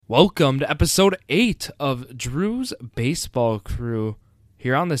Welcome to episode 8 of Drew's Baseball Crew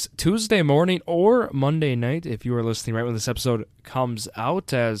here on this Tuesday morning or Monday night if you are listening right when this episode comes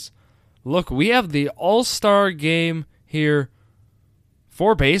out. As look, we have the All-Star game here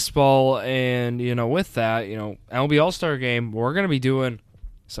for baseball, and with that, MLB All-Star game, we're going to be doing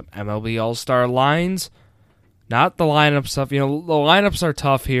some MLB All-Star lines, not the lineup stuff. The lineups are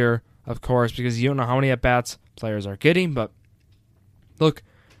tough here, of course, because you don't know how many at-bats players are getting, but look,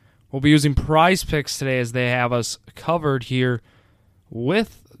 we'll be using Prize Picks today as they have us covered here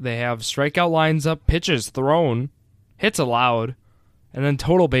they have strikeout lines up, pitches thrown, hits allowed, and then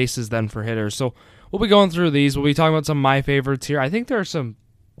total bases then for hitters. So we'll be going through these. We'll be talking about some of my favorites here. I think there are some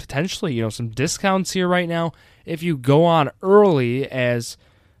potentially, some discounts here right now if you go on early, as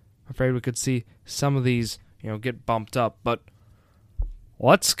I'm afraid we could see some of these, get bumped up. But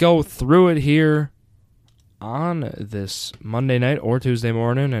let's go through it here on this Monday night or Tuesday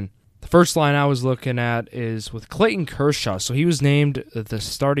morning. And the first line I was looking at is with Clayton Kershaw. So he was named the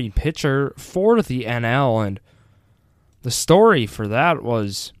starting pitcher for the NL, and the story for that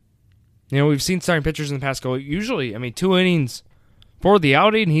was, we've seen starting pitchers in the past go usually, 2 innings for the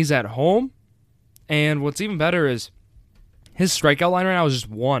outing, he's at home. And what's even better is his strikeout line right now is just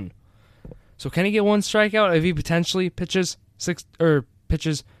 1. So can he get 1 strikeout if he potentially pitches 6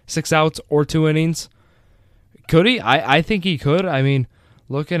 outs or 2 innings? Could he? I think he could.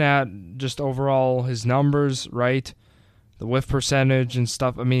 Looking at just overall his numbers, right? The whiff percentage and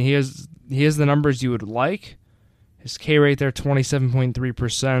stuff. He has the numbers you would like. His K rate there,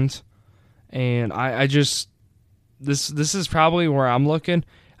 27.3%. And I just this is probably where I'm looking.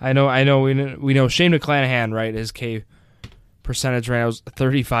 I know we know Shane McClanahan, right? His K percentage right now is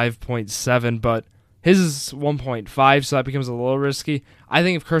 35.7, but his is 1.5, so that becomes a little risky. I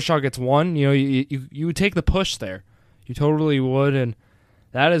think if Kershaw gets 1, you would take the push there. You totally would, and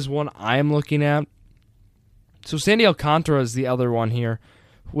that is one I'm looking at. So Sandy Alcantara is the other one here,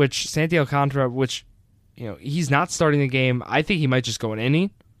 which he's not starting the game. I think he might just go an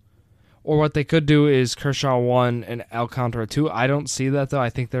inning. Or what they could do is Kershaw 1 and Alcantara 2. I don't see that, though. I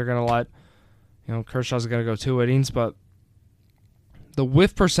think they're going to let, Kershaw's going to go 2 innings, but the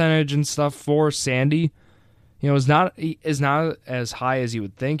whiff percentage and stuff for Sandy, is not as high as you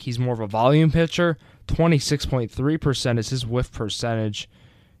would think. He's more of a volume pitcher. 26.3% is his whiff percentage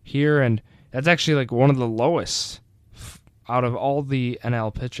here, and that's actually like one of the lowest out of all the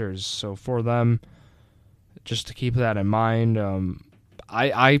NL pitchers. So for them, just to keep that in mind,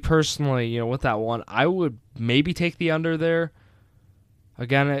 I personally, with that one, I would maybe take the under there.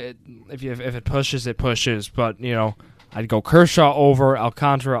 Again, if it pushes, it pushes. But I'd go Kershaw over,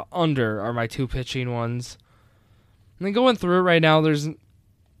 Alcantara under are my 2 pitching ones. And then going through it right now,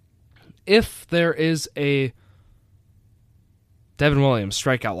 if there is a Devin Williams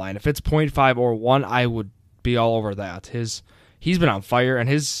strikeout line, if it's 0.5 or 1, I would be all over that. He's been on fire, and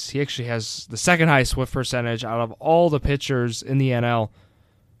he actually has the second highest whiff percentage out of all the pitchers in the NL,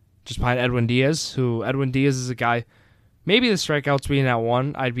 just behind Edwin Diaz, Edwin Diaz is a guy, maybe the strikeouts being at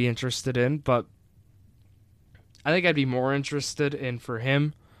 1 I'd be interested in, but I think I'd be more interested in for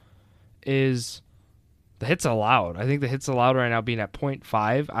him is the hits allowed. I think the hits allowed right now being at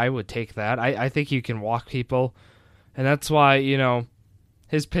 0.5, I would take that. I think you can walk people, and that's why,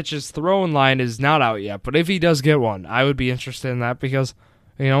 his pitches thrown line is not out yet. But if he does get 1, I would be interested in that because,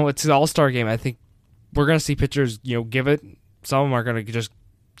 it's an all-star game. I think we're going to see pitchers, give it. Some of them are going to just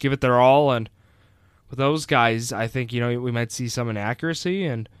give it their all, and with those guys, I think, we might see some inaccuracy,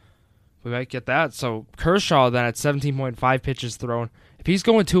 and we might get that. So Kershaw then at 17.5 pitches thrown. If he's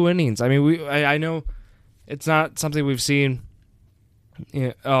going 2 innings, I know it's not something we've seen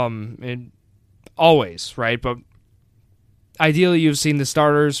always, right? But ideally, you've seen the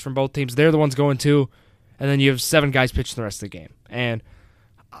starters from both teams. They're the ones going 2, and then you have 7 guys pitching the rest of the game. And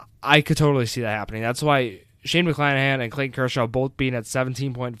I could totally see that happening. That's why Shane McClanahan and Clayton Kershaw both being at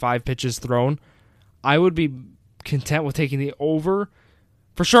 17.5 pitches thrown, I would be content with taking the over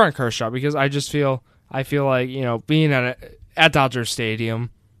for sure on Kershaw because I feel like, being at Dodger Stadium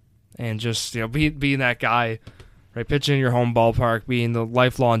and just, being that guy, right, pitching in your home ballpark, being the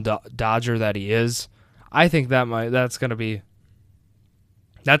lifelong Dodger that he is, I think that's going to be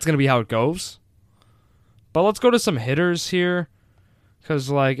how it goes. But let's go to some hitters here because,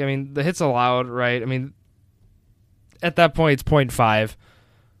 the hits allowed, right? At that point, it's 0.5.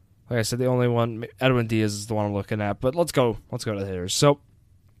 Like I said, the only one, Edwin Diaz is the one I'm looking at. But let's go to the hitters. So,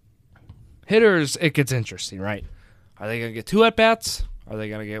 hitters, it gets interesting, right? Are they going to get 2 at-bats? Are they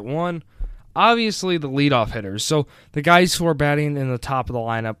going to get 1? Obviously, the leadoff hitters. So, the guys who are batting in the top of the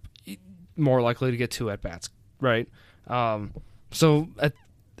lineup, more likely to get 2 at-bats, right? So,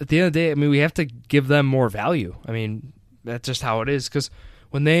 at the end of the day, I mean, we have to give them more value. I mean, that's just how it is. Because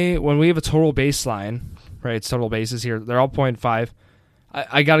when we have a total baseline, right, it's total bases here, they're all 0.5.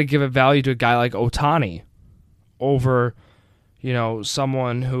 I got to give a value to a guy like Ohtani over,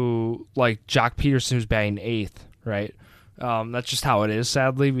 someone who, like Jock Peterson, who's batting 8th, right? That's just how it is,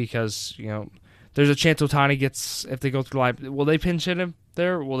 sadly, because, there's a chance Ohtani gets, if they go through the line, will they pinch hit him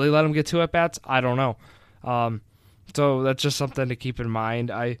there? Will they let him get 2 at-bats? I don't know. So that's just something to keep in mind.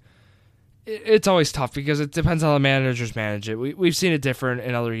 It's always tough because it depends how the managers manage it. We've seen it different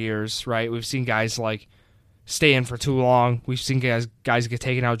in other years, right? We've seen guys like stay in for too long. We've seen guys get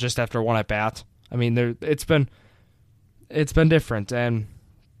taken out just after 1 at-bat. I mean, it's been different, and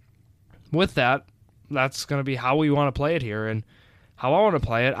with that, that's going to be how we want to play it here. And how I want to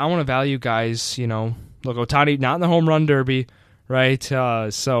play it, I want to value guys, look, Ohtani, not in the home run derby, right?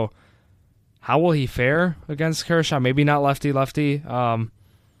 So how will he fare against Kershaw? Maybe not lefty-lefty,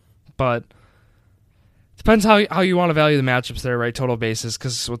 but depends how you want to value the matchups there, right? Total bases,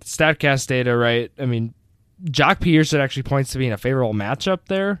 because with StatCast data, right, I mean, Jock Peterson actually points to being a favorable matchup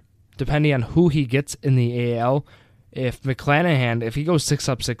there, depending on who he gets in the AL. If McClanahan, if he goes 6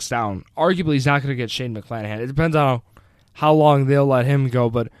 up, 6 down, arguably he's not going to get Shane McClanahan. It depends on how long they'll let him go,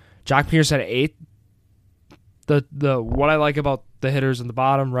 but Jock Peterson at 8. The what I like about the hitters in the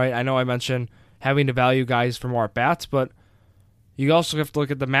bottom, right? I know I mentioned having to value guys for more at-bats, but you also have to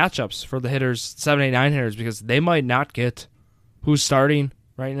look at the matchups for the hitters, 7, 8, 9 hitters, because they might not get who's starting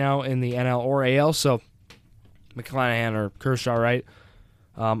right now in the NL or AL, so McClanahan or Kershaw, right?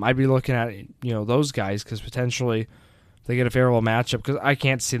 I'd be looking at those guys because potentially they get a favorable matchup, because I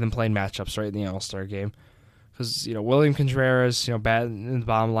can't see them playing matchups right in the All-Star game, because William Contreras batting in the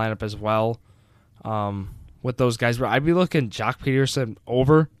bottom lineup as well with those guys. But I'd be looking Jock Peterson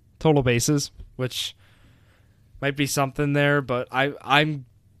over total bases, which might be something there. But I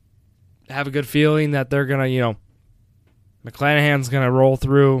have a good feeling that they're gonna McClanahan's gonna roll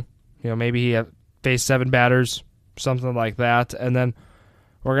through. Maybe he face 7 batters, something like that, and then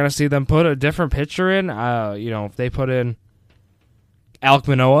we're going to see them put a different pitcher in. If they put in Alek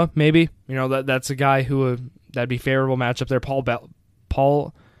Manoah, maybe. That's a guy who that'd be favorable matchup there.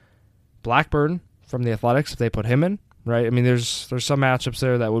 Paul Blackburn from the Athletics, if they put him in, right? I mean, there's some matchups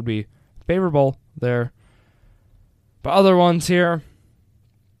there that would be favorable there. But other ones here,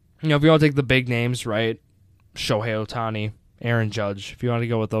 if you want to take the big names, right? Shohei Ohtani, Aaron Judge. If you want to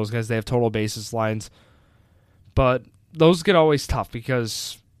go with those guys, they have total bases lines. But those get always tough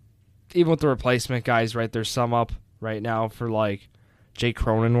because even with the replacement guys, right, there's some up right now for like Jake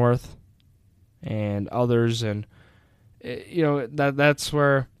Cronenworth and others, and that's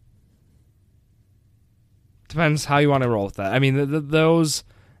where depends how you want to roll with that. I mean, those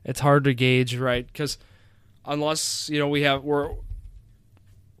it's hard to gauge, right? Because unless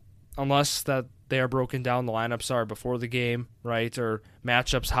unless that they are broken down, the lineups are before the game, right, or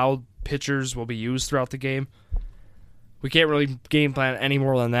matchups, how pitchers will be used throughout the game. We can't really game plan any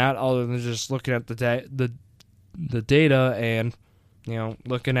more than that, other than just looking at the data and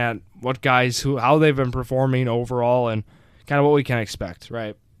looking at what guys how they've been performing overall and kind of what we can expect,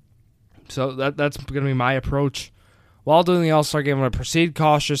 right? So that's going to be my approach while doing the All-Star game. I'm going to proceed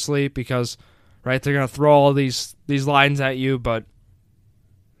cautiously because, right, they're going to throw all these lines at you,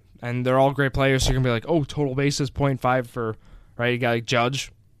 and they're all great players. So you're going to be like, oh, total bases 0.5 for, right? You got like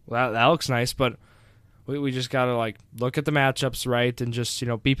Judge. Well, that looks nice, but we just got to look at the matchups, right, and just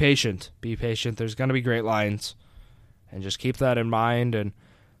be patient. Be patient. There's going to be great lines, and just keep that in mind. And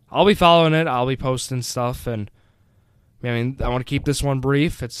I'll be following it. I'll be posting stuff, and I want to keep this one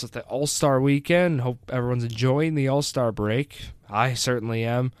brief. It's the All-Star weekend. Hope everyone's enjoying the All-Star break. I certainly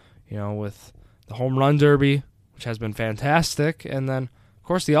am. With the home run derby, which has been fantastic, and then of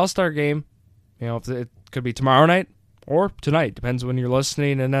course the All-Star game. It could be tomorrow night or tonight, depends when you're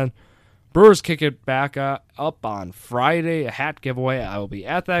listening, and then Brewers kick it back up on Friday, a hat giveaway. I will be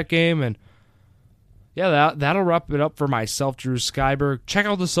at that game, and yeah, that'll wrap it up for myself, Drew Skyberg. Check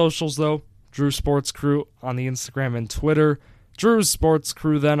out the socials, though. Drew Sports Crew on the Instagram and Twitter. Drew Sports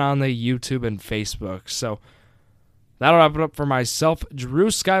Crew then on the YouTube and Facebook. So that'll wrap it up for myself, Drew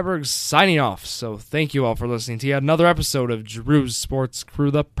Skyberg, signing off. So thank you all for listening to yet another episode of Drew's Sports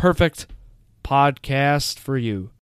Crew, the perfect podcast for you.